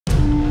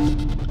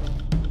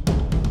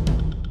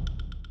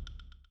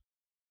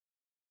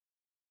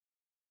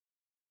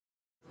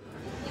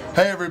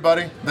Hey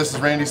everybody, this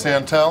is Randy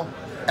Santel,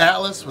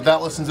 Atlas with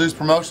Atlas and Zeus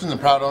Promotions and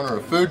proud owner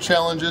of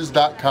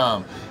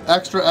foodchallenges.com.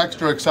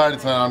 Extra excited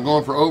tonight. I'm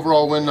going for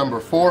overall win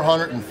number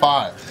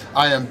 405.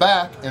 I am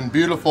back in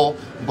beautiful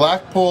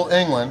Blackpool,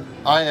 England.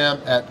 I am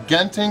at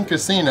Genting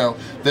Casino.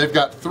 They've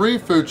got 3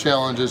 food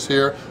challenges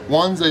here.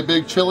 One's a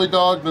big chili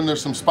dog, then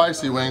there's some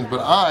spicy wings,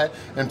 but I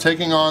am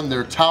taking on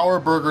their Tower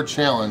Burger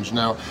Challenge.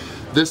 Now,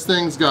 this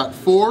thing's got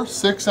 4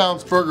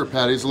 6-ounce burger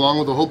patties along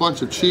with a whole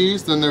bunch of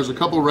cheese, then there's a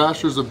couple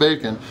rashers of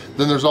bacon,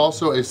 then there's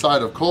also a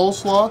side of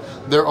coleslaw,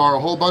 there are a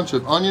whole bunch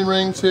of onion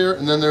rings here,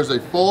 and then there's a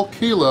full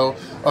kilo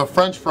of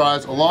French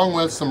fries along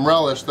with some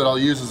relish that I'll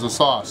use as a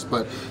sauce.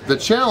 But the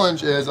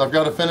challenge is I've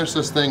got to finish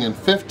this thing in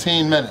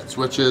 15 minutes,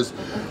 which is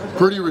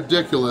pretty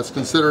ridiculous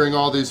considering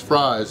all these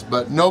fries,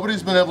 but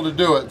nobody's been able to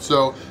do it,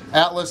 so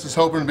Atlas is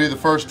hoping to be the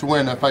first to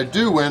win. If I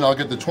do win, I'll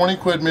get the 20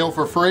 quid meal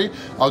for free,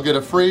 I'll get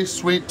a free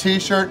sweet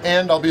t-shirt,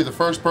 and I'll be the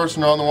first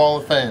person on the Wall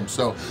of Fame.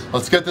 So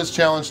let's get this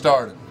challenge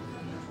started.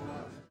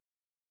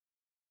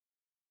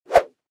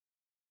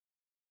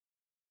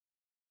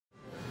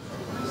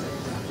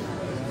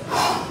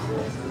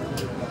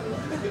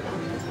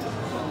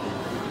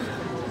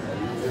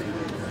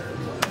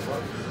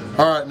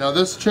 Alright, now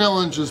this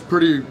challenge is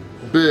pretty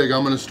big.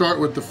 I'm going to start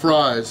with the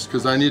fries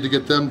because I need to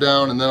get them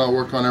down and then I'll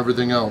work on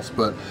everything else.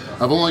 But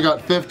I've only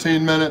got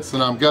 15 minutes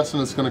and I'm guessing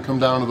it's going to come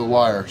down to the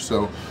wire.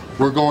 So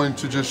we're going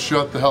to just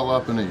shut the hell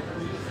up and eat.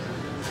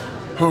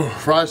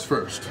 Fries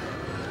first.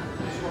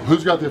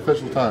 Who's got the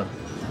official time?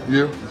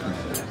 You?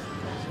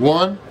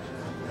 1,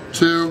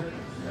 2,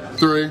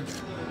 3,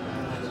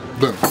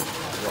 boom.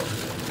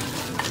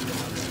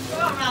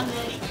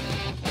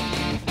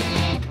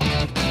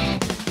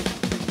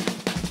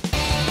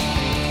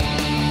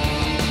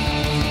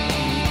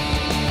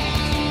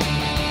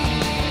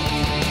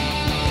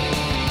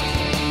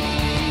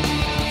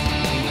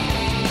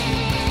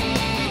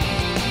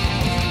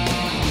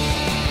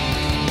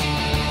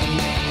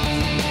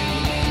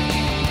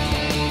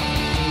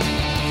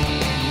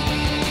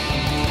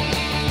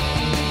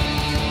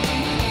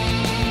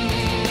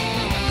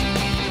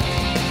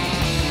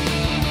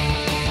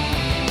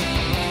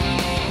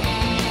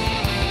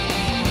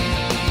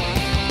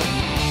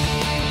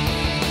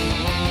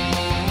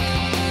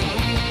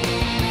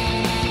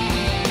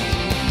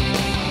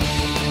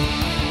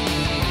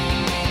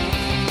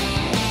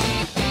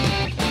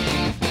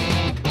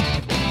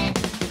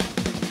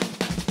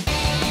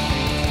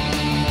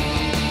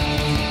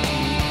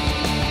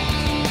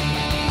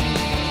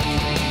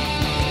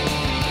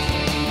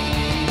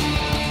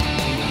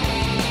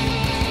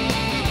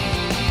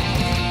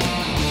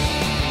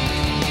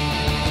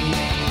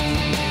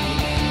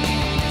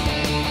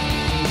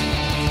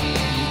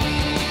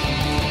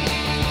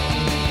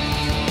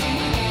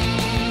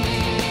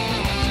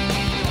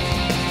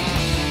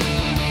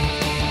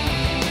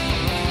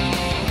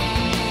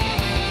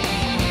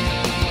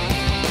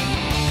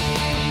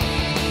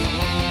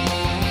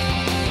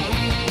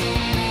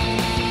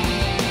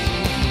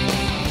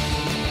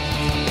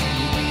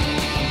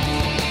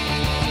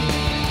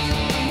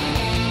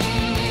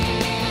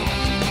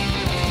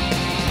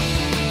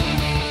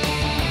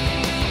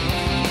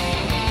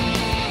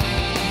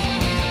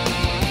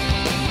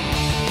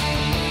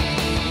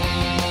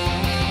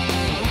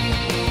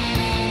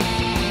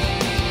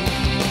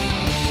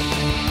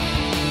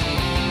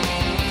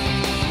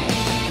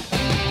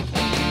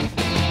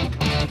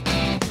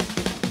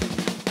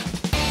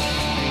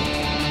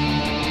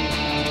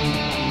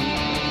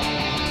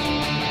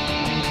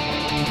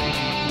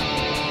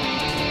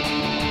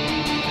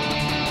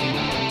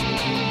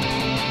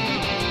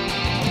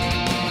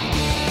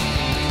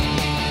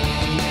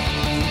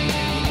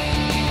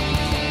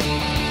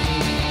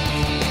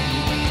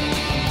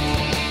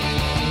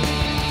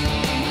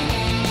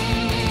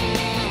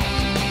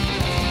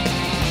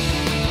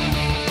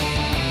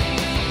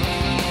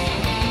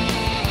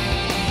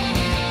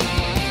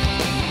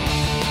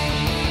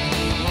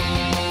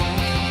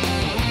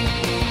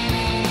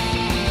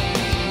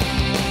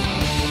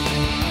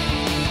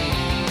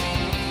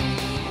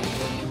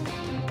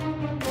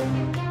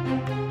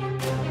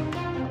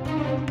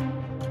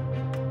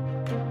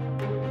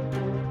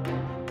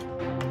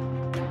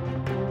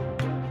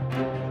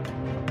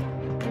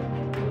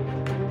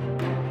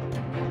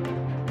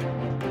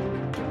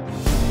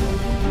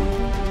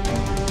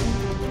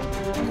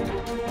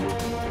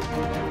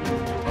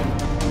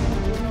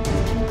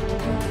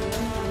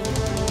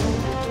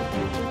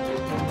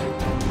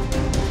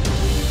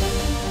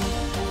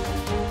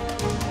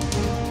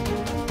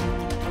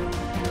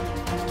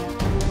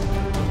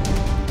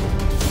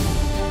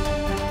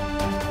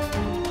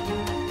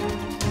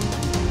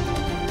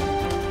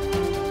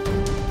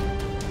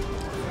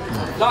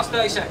 Last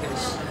 30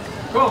 seconds.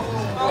 Come on.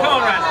 Come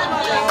on,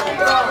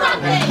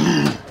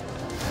 Randy.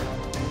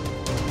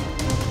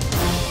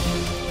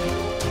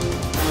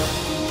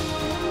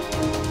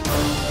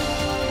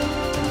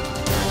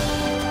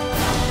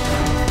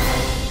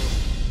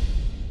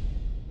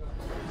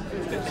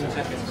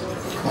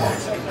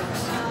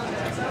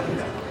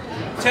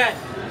 10,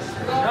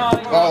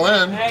 9, all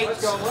in. 8,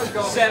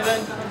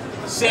 7,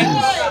 6,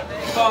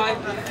 5,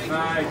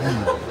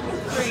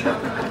 3.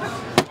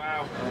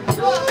 Wow.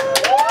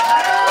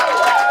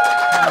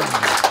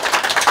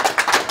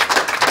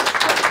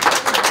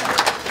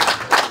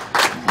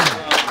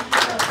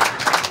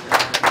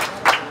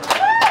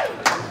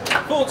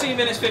 14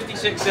 minutes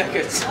 56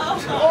 seconds. Wow.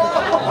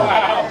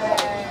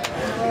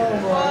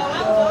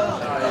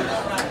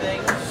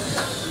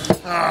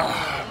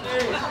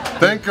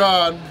 Thank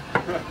God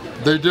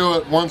they do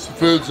it once the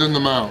food's in the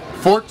mouth.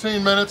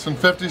 14 minutes and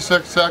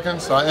 56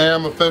 seconds. I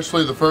am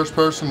officially the first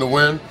person to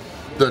win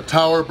the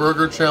Tower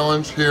Burger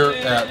Challenge here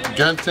at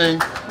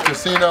Genting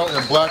Casino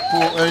in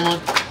Blackpool,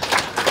 England.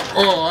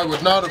 Oh, I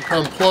would not have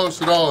come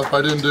close at all if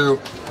I didn't do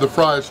the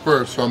fries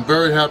first, so I'm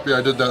very happy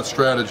I did that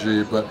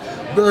strategy. But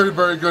very,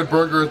 very good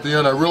burger at the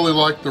end. I really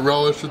liked the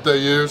relish that they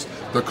used.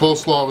 The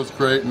coleslaw was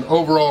great, and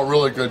overall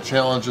really good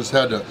challenge. Just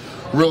had to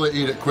really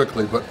eat it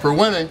quickly. But for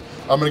winning,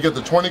 I'm gonna get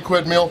the 20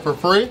 quid meal for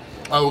free.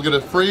 I will get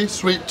a free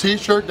sweet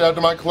t-shirt to add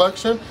to my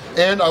collection,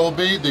 and I will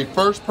be the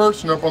first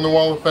person up on the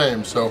Wall of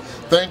Fame. So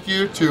thank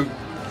you to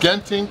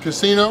Genting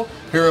Casino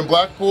here in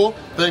Blackpool.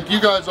 Thank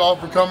you guys all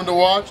for coming to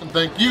watch, and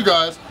thank you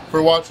guys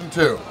for watching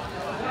too.